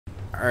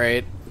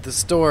Alright,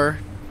 this door.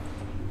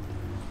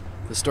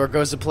 This door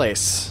goes to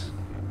place.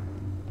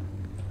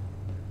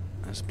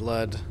 There's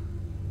blood.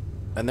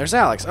 And there's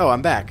Alex. Oh,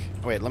 I'm back.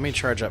 Wait, let me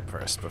charge up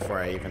first before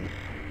I even...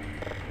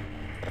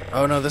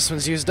 Oh no, this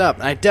one's used up.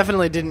 I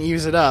definitely didn't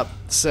use it up,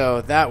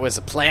 so that was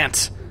a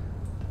plant.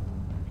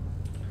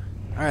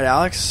 Alright,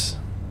 Alex.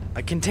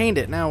 I contained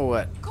it. Now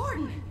what?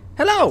 Gordon!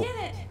 Hello! I did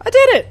it! I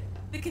did it!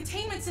 The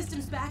containment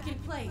system's back in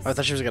place. Oh, I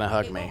thought she was gonna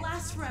hug it me. It won't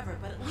last forever,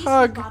 but at least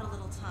Hug. we bought a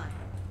little time.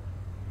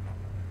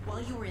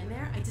 While you were in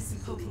there, I did some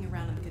poking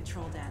around in the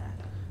control data.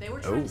 They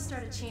were trying to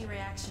start a chain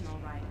reaction, all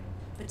right.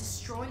 But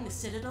destroying the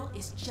Citadel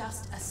is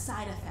just a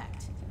side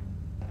effect.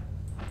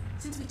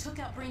 Since we took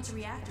out Brain's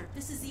reactor,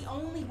 this is the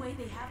only way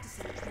they have to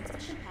send a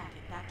transmission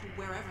packet back to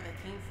wherever they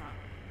came from.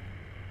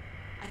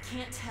 I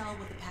can't tell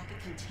what the packet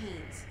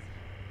contains,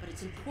 but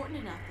it's important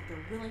enough that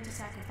they're willing to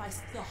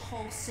sacrifice the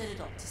whole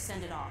Citadel to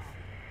send it off.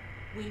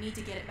 We need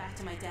to get it back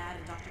to my dad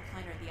and Dr.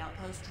 Kleiner at the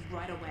outpost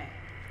right away.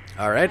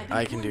 Alright,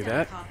 I can do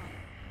that.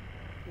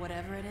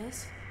 Whatever it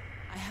is,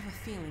 I have a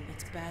feeling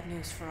it's bad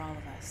news for all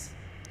of us.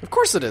 Of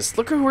course it is.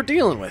 Look who we're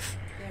dealing with.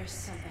 There's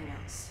something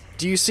else.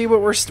 Do you see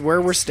what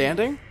where we're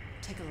standing?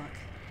 Take a look.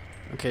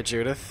 Okay,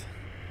 Judith.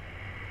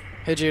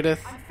 Hey,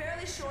 Judith. I'm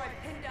fairly sure I've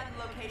pinned down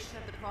the location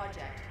of the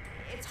project.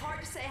 It's hard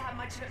to say how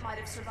much of it might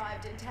have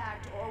survived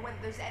intact or whether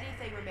there's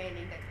anything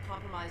remaining that could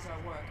compromise our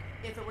work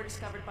if it were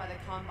discovered by the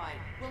Combine.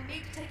 We'll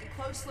need to take a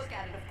close look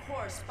at it, of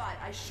course, but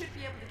I should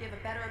be able to give a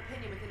better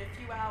opinion within a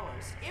few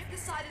hours. If the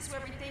site is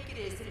where we think it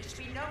is, then it should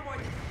be no more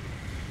than...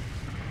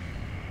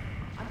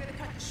 I'm gonna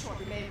cut this short.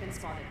 We may have been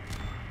spotted.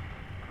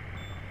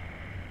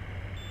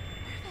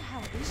 Where the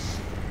hell is she?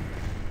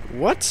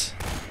 What?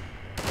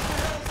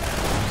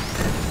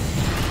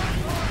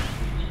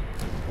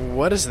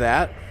 What is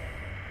that?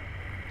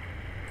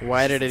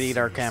 Why did it eat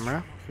our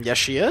camera? Yes,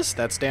 she is.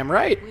 That's damn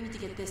right. We need to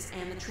get this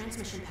and the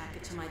transmission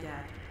packet to my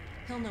dad.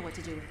 He'll know what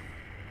to do with it.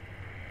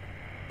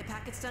 The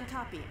packet's done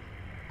copying.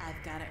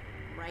 I've got it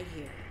right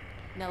here.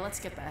 Now let's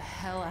get the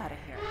hell out of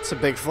here. It's a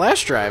big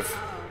flash drive.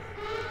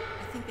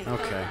 I think they fell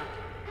Okay. out.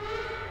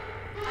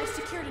 I've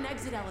secured an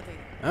exit elevator.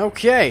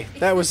 Okay,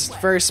 that was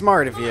very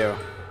smart of you.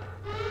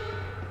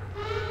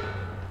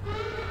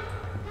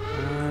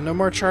 No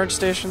more charge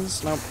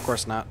stations? Nope, of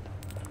course not.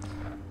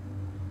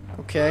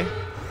 Okay.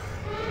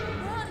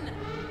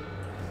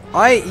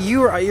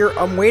 Run!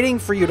 I'm waiting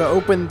for you to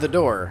open the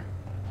door.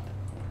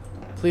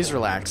 Please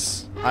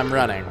relax. I'm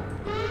running.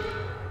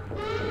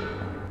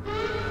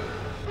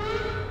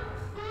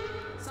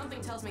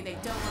 Something tells me they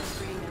don't want us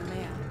bringing them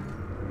there.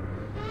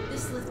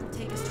 This lift will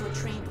take us to a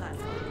train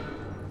platform.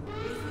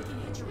 If we can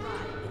hitch a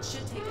ride, it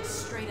should take us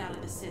straight out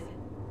of the city.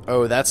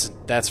 Oh, that's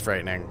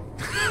frightening.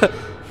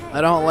 I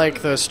don't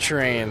like those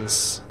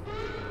trains.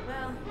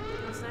 Well,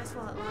 it was nice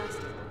while it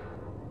lasted.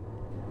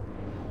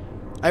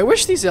 I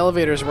wish these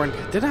elevators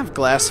didn't have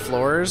glass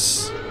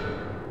floors.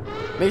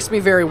 Makes me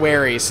very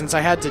wary since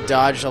I had to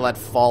dodge all that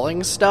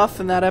falling stuff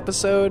in that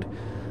episode.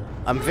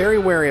 I'm very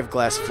wary of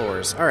glass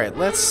floors. All right,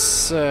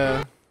 let's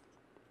doop,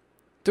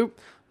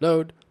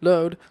 load.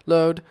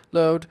 That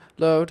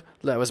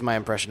was my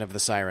impression of the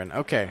siren.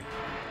 Okay.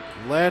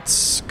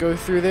 Let's go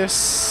through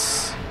this.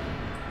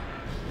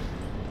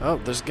 Oh,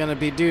 there's gonna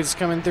be dudes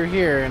coming through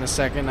here in a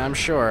second, I'm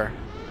sure.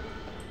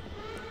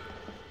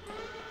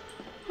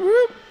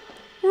 Whoop,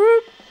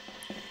 whoop.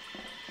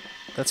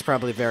 That's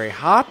probably very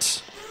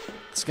hot.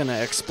 It's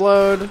gonna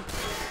explode.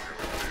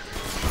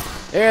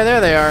 There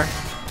they are.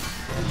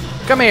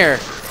 Come here.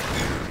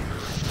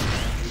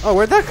 Oh,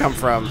 where'd that come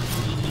from?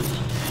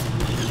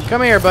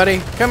 Come here, buddy.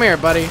 Come here,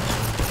 buddy.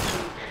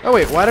 Oh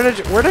wait, where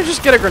did I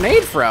just get a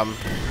grenade from?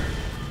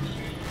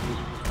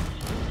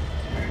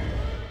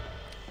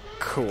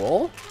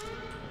 Cool.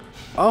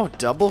 Oh,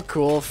 double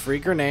cool, free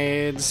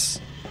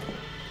grenades.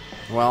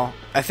 Well,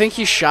 I think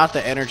he shot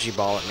the energy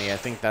ball at me. I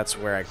think that's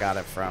where I got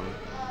it from.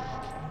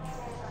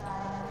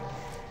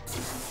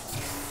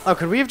 Oh,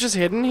 could we have just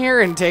hidden here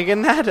and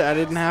taken that? I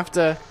didn't have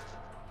to...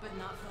 But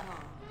not for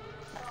long.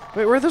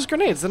 Wait, where are those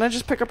grenades? Didn't I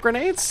just pick up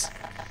grenades?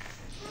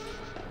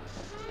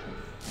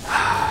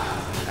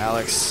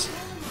 Alex.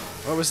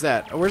 What was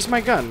that? Oh, where's my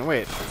gun?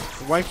 Wait.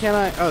 Why can't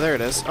I... Oh, there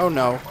it is. Oh,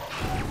 no.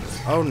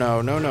 Oh,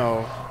 no, no,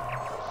 no.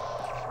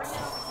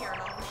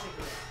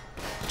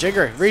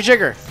 Jigger.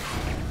 Rejigger.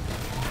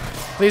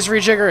 Please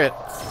rejigger it.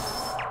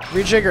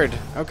 Rejiggered.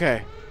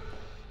 Okay.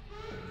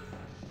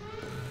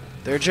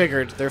 They're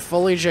jiggered. They're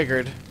fully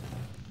jiggered.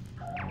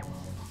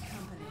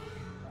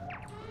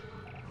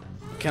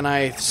 Can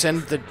I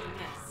send the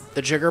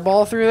jigger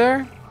ball through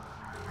there?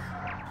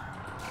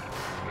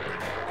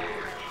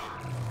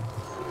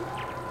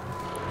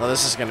 Oh,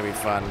 this is gonna be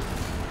fun.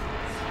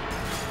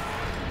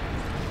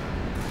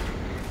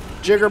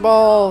 Jigger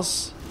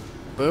balls!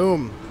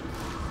 Boom.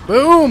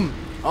 Boom!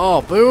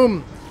 Oh,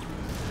 boom!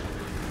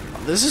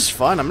 This is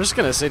fun. I'm just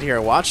gonna sit here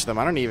and watch them.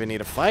 I don't even need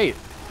a fight.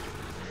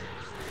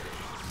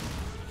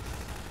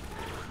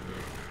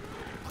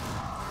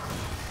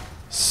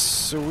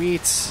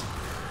 Sweet.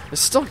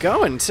 It's still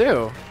going,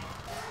 too.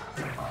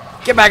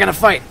 Get back in a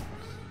fight!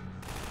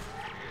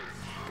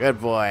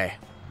 Good boy.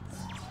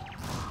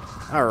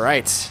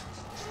 Alright.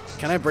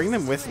 Can I bring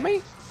them with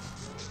me?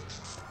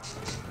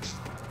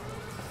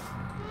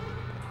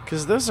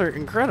 Because those are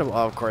incredible.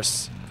 Oh, of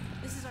course.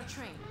 This is our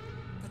train.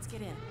 Let's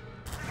get in.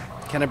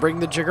 Can I bring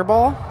the jigger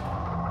ball?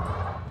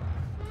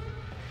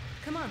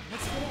 Come on,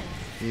 let's get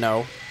in.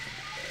 No.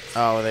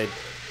 Oh, they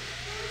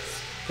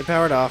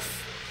powered off.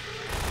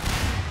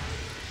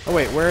 Oh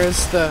wait, where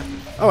is the?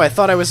 Oh, I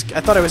thought I was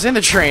in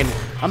the train.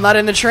 I'm not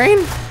in the train?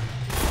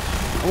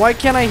 Why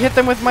can't I hit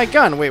them with my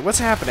gun? Wait, what's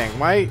happening?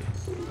 Why?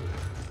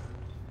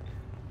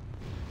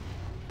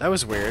 That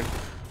was weird.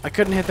 I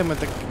couldn't hit them with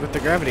the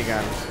gravity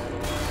gun.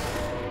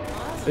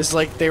 It's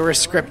like they were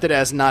scripted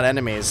as not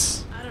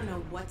enemies. I don't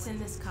know what's in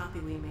this copy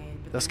we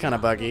made, but That's they're kinda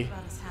not buggy. thrilled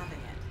about us having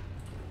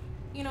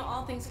it. You know,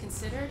 all things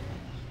considered,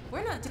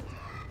 we're not. Oh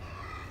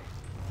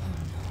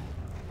no,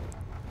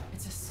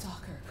 it's a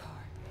stalker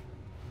car.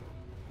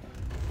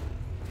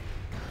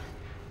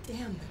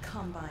 Damn the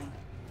Combine.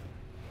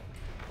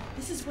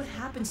 This is what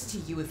happens to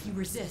you if you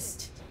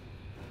resist.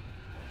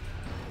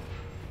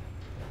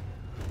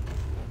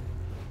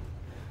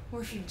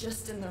 Or if you're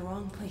just in the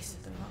wrong place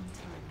at the wrong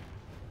time.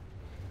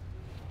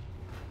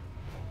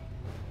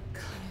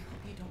 God, I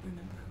hope you don't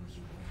remember who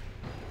you were.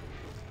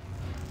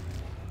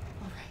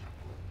 Alright.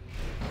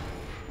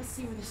 Let's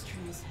see where this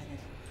train is headed.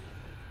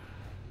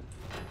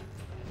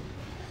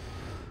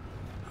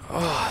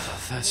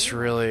 Oh, that's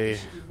really. We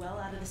should be well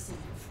out of the city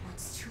before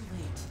it's too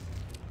late.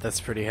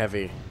 That's pretty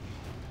heavy.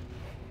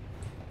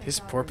 These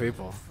Thank God poor we're on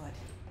people. foot.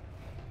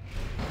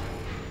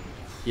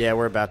 Yeah,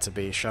 we're about to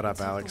be. Shut up, Let's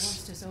hope the Alex.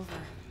 worst is over.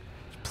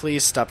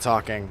 Please stop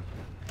talking.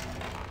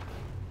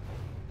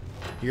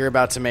 You're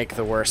about to make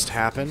the worst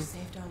happen.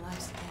 Saved our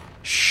lives again.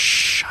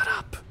 Shut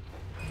up.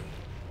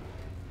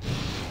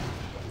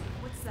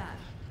 What's that?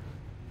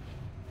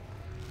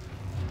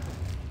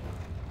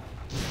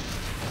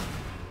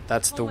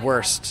 That's the Oh my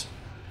worst.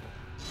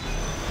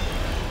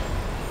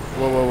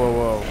 Whoa, whoa, whoa,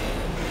 whoa.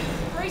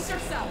 Brace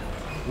yourself!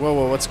 Whoa,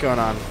 whoa, what's going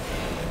on?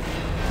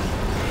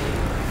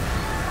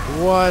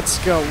 What?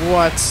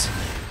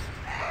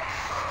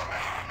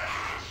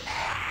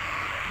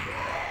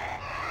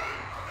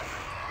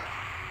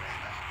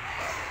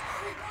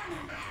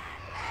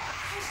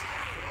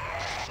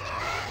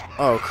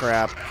 Oh,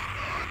 crap. God,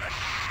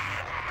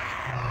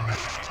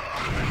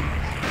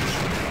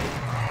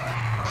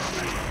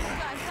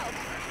 help!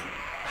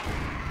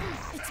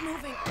 It's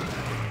moving.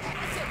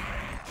 That's it.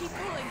 Keep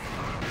pulling.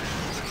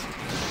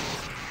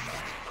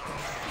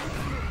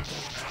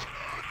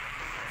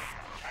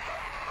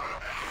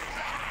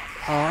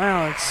 Oh,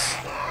 Alex.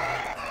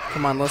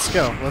 Come on, let's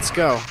go. Let's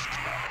go.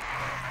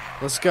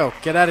 Let's go.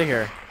 Get out of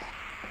here.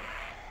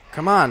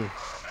 Come on.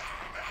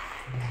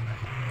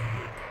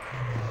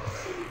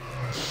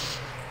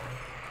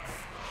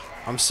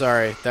 I'm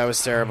sorry. That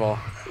was terrible.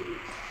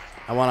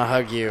 I want to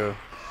hug you,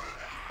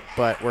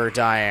 but we're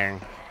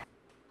dying.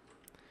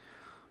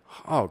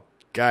 Oh,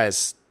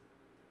 guys.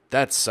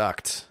 That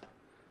sucked.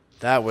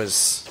 That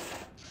was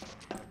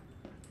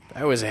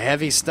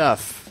heavy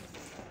stuff.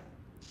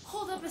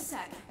 Hold up a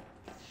sec.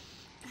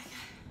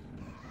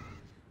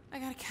 I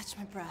gotta catch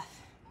my breath.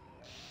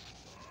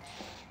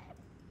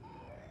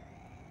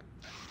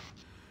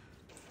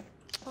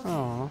 Okay.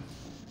 Oh.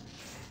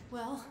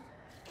 Well,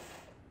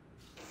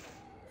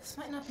 this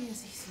might not be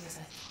as easy as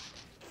I thought.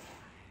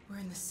 We're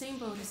in the same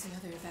boat as the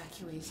other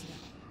evacuees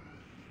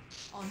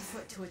now. On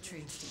foot to a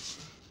train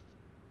station.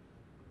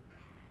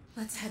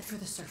 Let's head for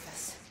the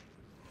surface.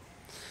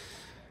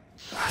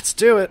 Let's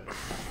do it.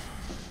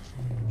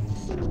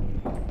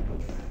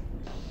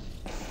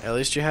 At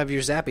least you have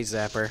your zappy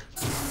zapper.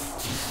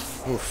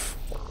 Oof.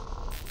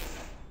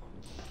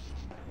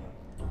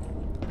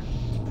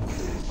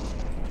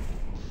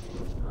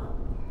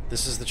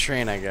 This is the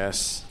train, I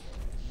guess.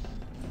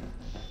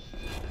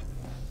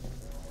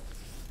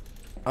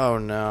 Oh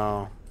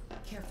no.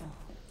 Careful.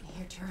 I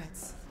hear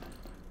turrets.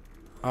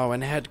 Oh,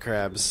 and head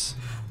crabs.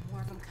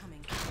 More of them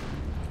coming.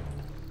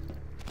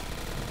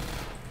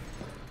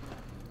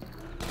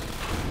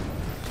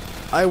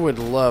 I would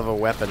love a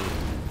weapon.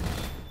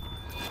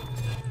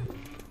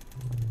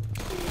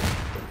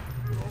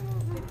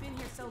 They've been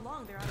here so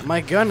long, they're on.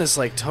 My gun is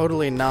like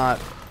totally not.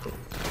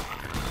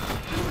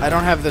 I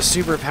don't have the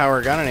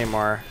superpower gun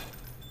anymore.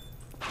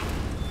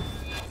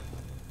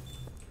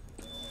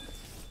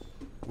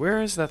 Where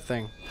is that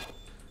thing?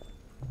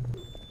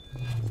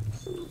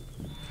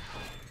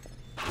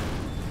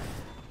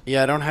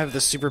 Yeah, I don't have the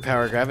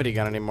superpower gravity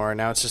gun anymore.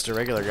 Now it's just a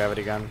regular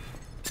gravity gun.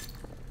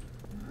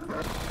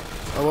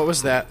 Oh, what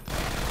was that?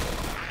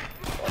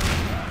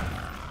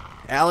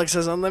 Alex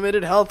has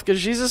unlimited health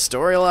because she's a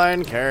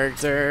storyline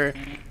character.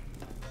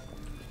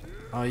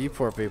 Oh, you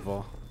poor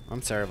people. I'm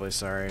terribly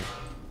sorry.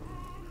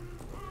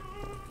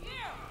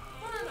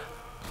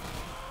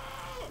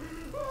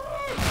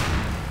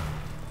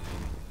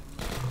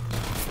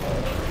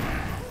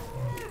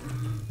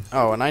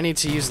 Oh, and I need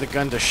to use the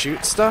gun to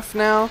shoot stuff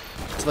now?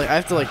 So, like, I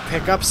have to, like,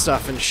 pick up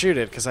stuff and shoot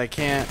it, because I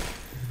can't...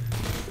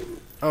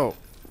 Oh.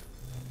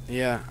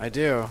 Yeah, I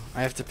do.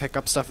 I have to pick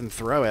up stuff and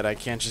throw it. I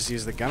can't just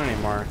use the gun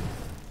anymore.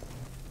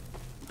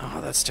 Oh,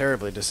 that's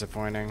terribly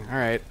disappointing.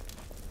 Alright.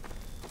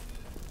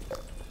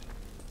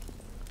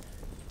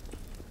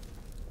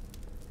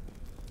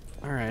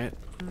 Alright.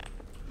 I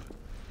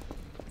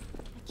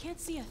can't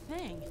see a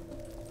thing.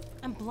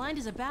 I'm blind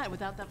as a bat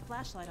without that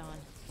flashlight on.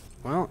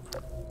 Well.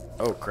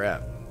 Oh,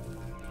 crap.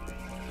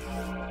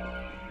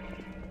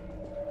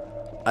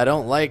 I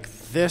don't like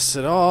this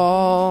at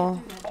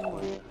all.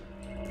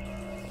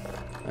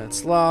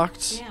 It's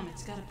locked. Damn,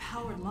 it's got a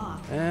powered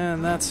lock.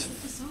 And that's...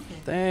 Keep this open.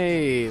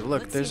 Hey,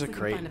 look, Let's there's see a if we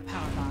crate. can find a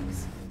power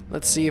box.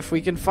 Let's see if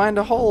we can find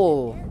a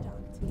hole.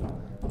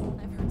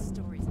 I've heard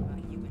stories about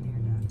you and air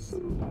ducts.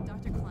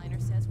 Dr. Kleiner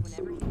says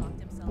whenever he locked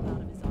himself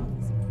out of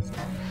his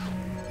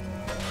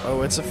office.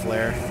 Oh, it's a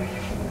flare.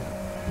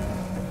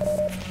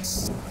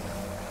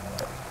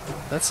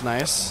 That's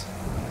nice.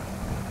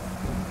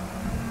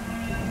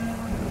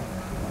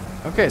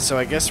 Okay, so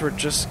I guess we're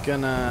just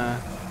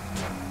gonna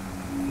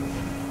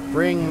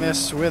bring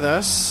this with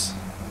us.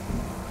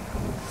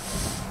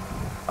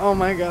 Oh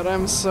my god,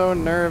 I'm so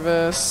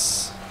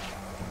nervous.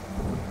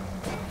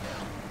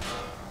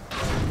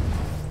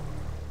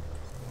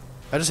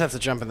 I just have to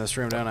jump in this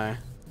room, don't I?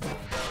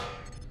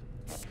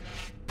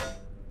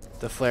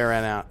 The flare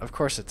ran out. Of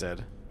course it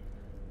did.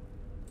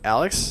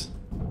 Alex?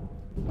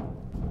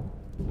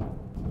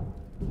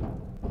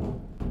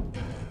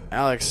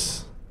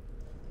 Alex.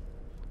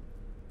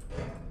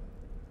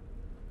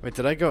 Wait,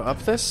 did I go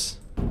up this?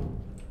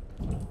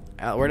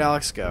 Where'd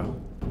Alex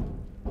go?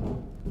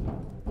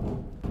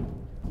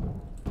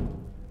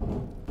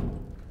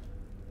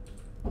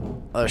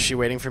 Oh, is she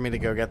waiting for me to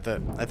go get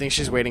the... I think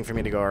she's waiting for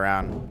me to go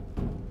around.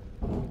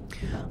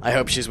 I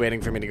hope she's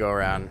waiting for me to go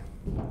around.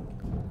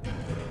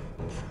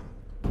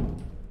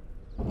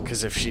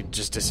 Because if she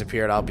just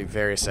disappeared, I'll be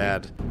very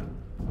sad.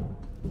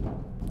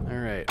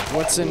 Alright,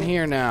 what's in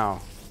here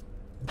now?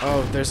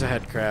 Oh, there's a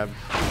head crab.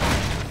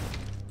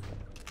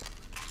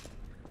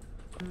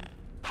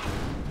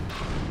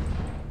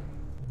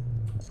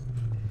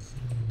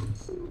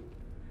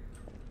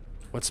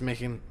 What's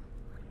making...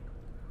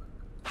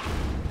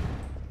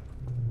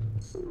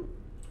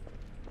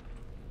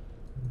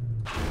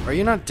 Are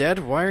you not dead?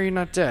 Why are you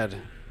not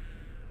dead?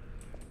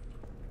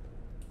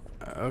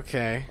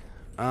 Okay.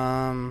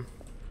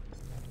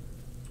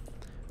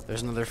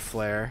 There's another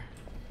flare.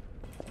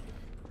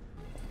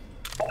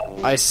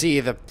 I see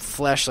the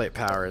flashlight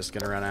power is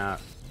gonna run out.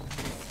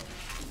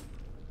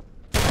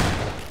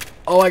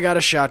 Oh, I got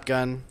a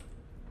shotgun.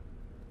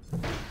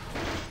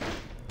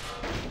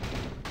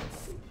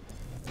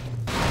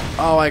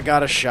 Oh, I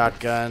got a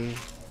shotgun.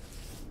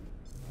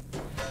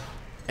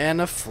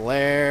 And a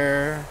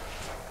flare.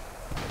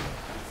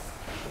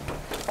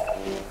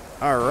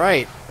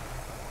 Alright.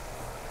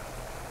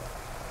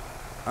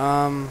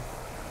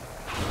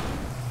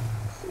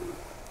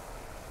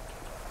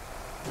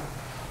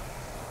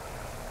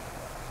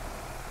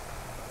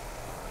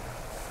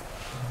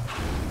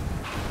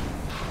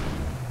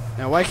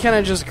 Now, why can't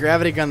I just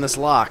gravity gun this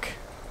lock?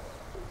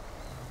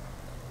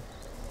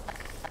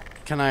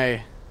 Can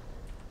I...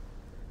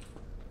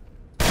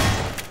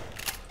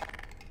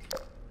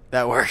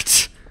 That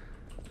worked.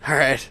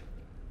 Alright.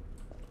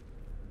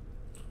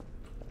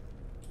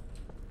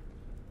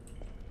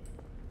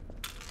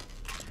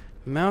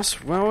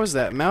 Mouse, what was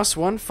that? Mouse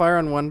 1, fire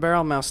on one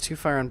barrel, mouse 2,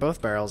 fire on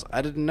both barrels.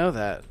 I didn't know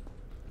that.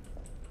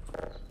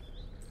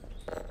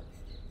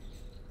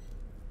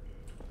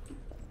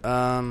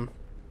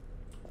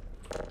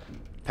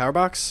 Power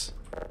box?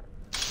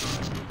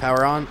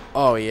 Power on?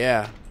 Oh,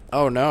 yeah.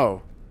 Oh,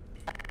 no.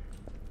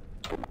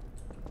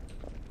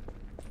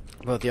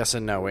 Both yes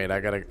and no. Wait, I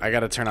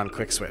gotta turn on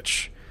quick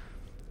switch.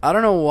 I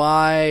don't know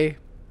why...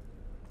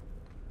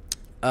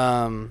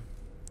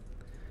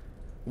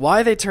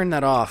 why they turned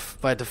that off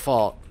by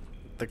default,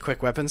 the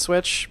quick weapon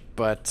switch,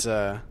 but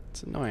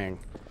it's annoying.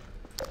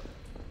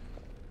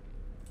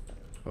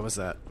 What was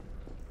that?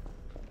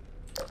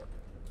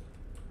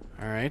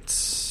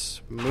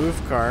 Alright, move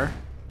car.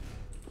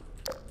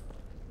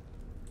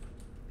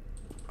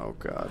 Oh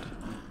god.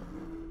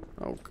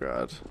 Oh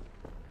god.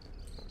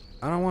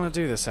 I don't want to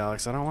do this,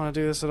 Alex. I don't want to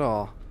do this at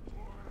all.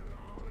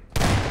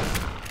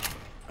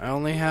 I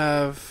only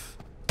have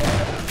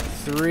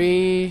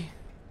 3...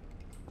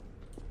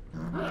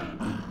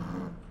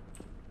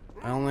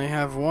 I only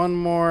have one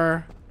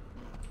more.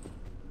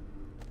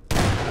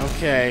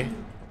 Okay.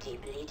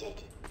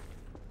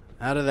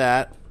 Out of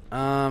that.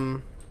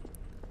 I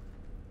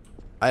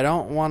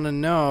don't want to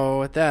know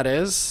what that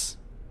is.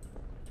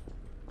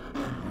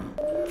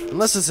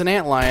 Unless it's an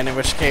antlion, in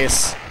which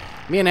case,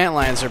 me and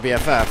antlions are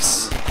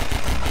BFFs.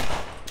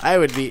 I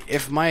would be,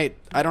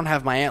 I don't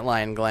have my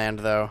antlion gland,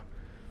 though.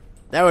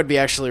 That would be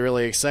actually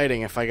really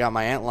exciting if I got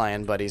my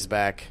antlion buddies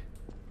back.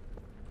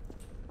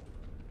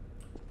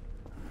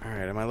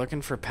 Alright, am I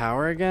looking for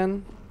power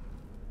again?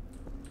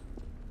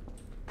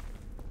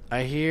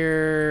 I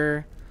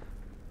hear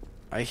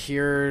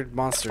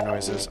monster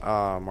noises.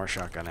 Oh, more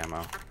shotgun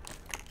ammo.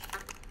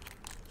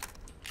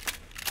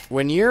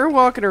 When you're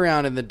walking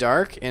around in the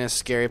dark in a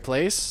scary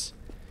place,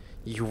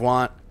 you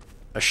want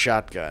a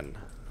shotgun.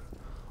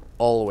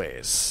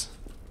 Always.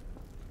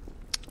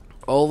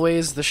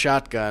 Always the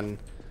shotgun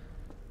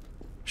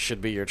should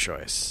be your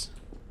choice.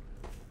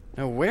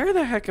 Now, where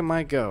the heck am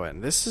I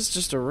going? This is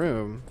just a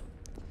room.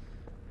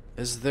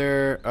 Is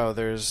there... Oh,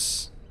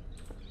 there's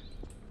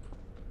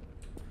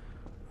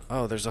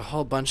a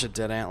whole bunch of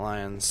dead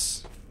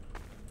antlions.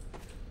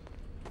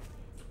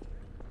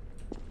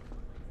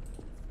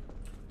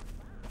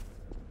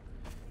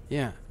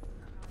 Yeah.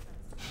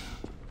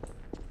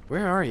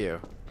 Where are you?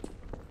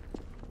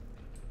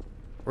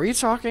 Were you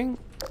talking?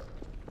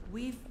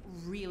 We've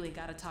really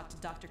got to talk to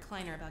Dr.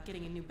 Kleiner about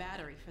getting a new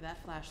battery for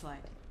that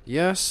flashlight.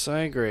 Yes, I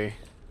agree.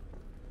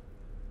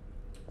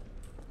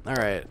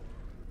 Alright.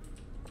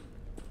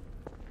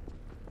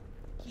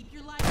 Keep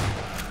your light.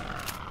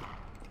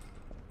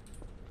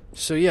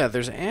 So yeah,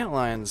 there's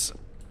antlions.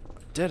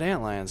 Dead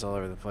antlions all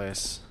over the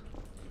place.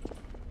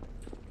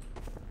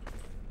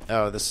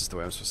 Oh, this is the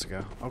way I'm supposed to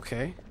go.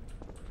 Okay.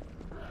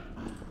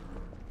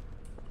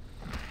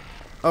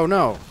 Oh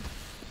no.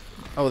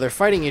 Oh, they're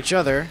fighting each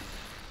other.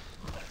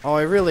 Oh,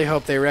 I really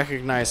hope they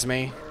recognize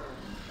me.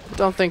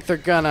 Don't think they're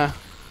gonna.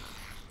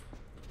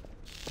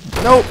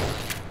 Nope.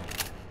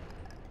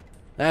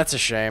 That's a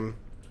shame.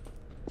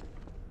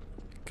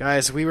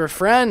 Guys, we were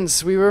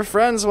friends. We were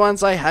friends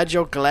once. I had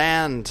your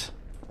gland.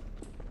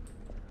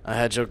 I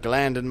had your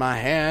gland in my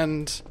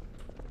hand.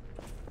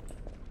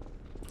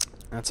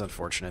 That's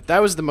unfortunate.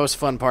 That was the most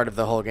fun part of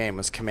the whole game,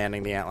 was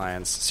commanding the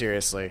antlions.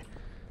 Seriously.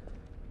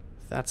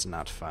 That's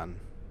not fun.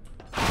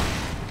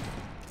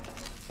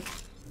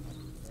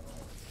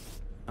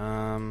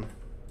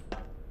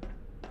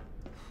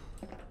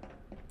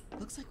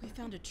 Looks like we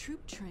found a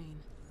troop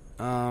train.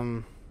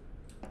 Ugh.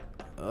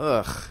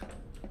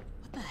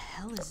 What the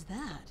hell is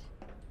that?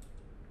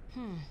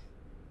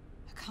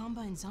 A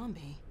combine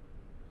zombie.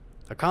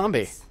 A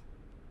combi.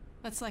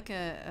 That's like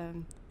a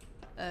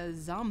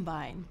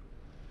zombine,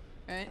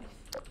 right?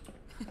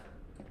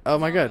 Oh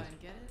my god. Zombine,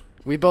 get it?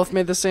 We both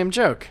made the same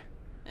joke.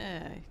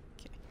 Okay.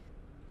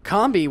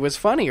 Combi was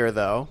funnier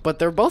though, but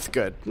they're both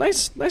good.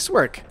 Nice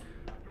work.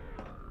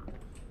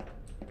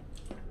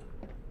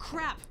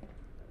 Crap!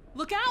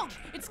 Look out!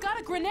 It's got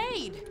a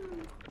grenade!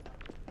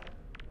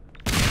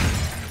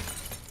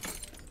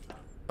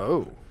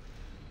 Oh.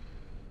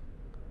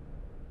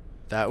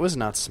 That was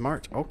not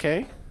smart.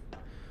 Okay.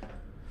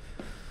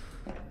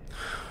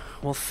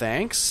 Well,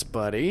 thanks,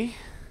 buddy.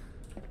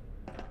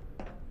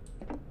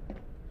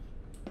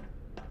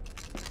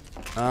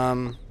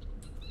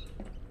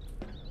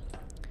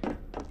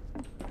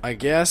 I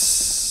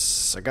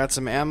guess I got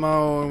some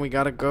ammo and we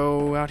gotta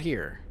go out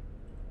here.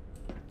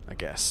 I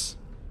guess.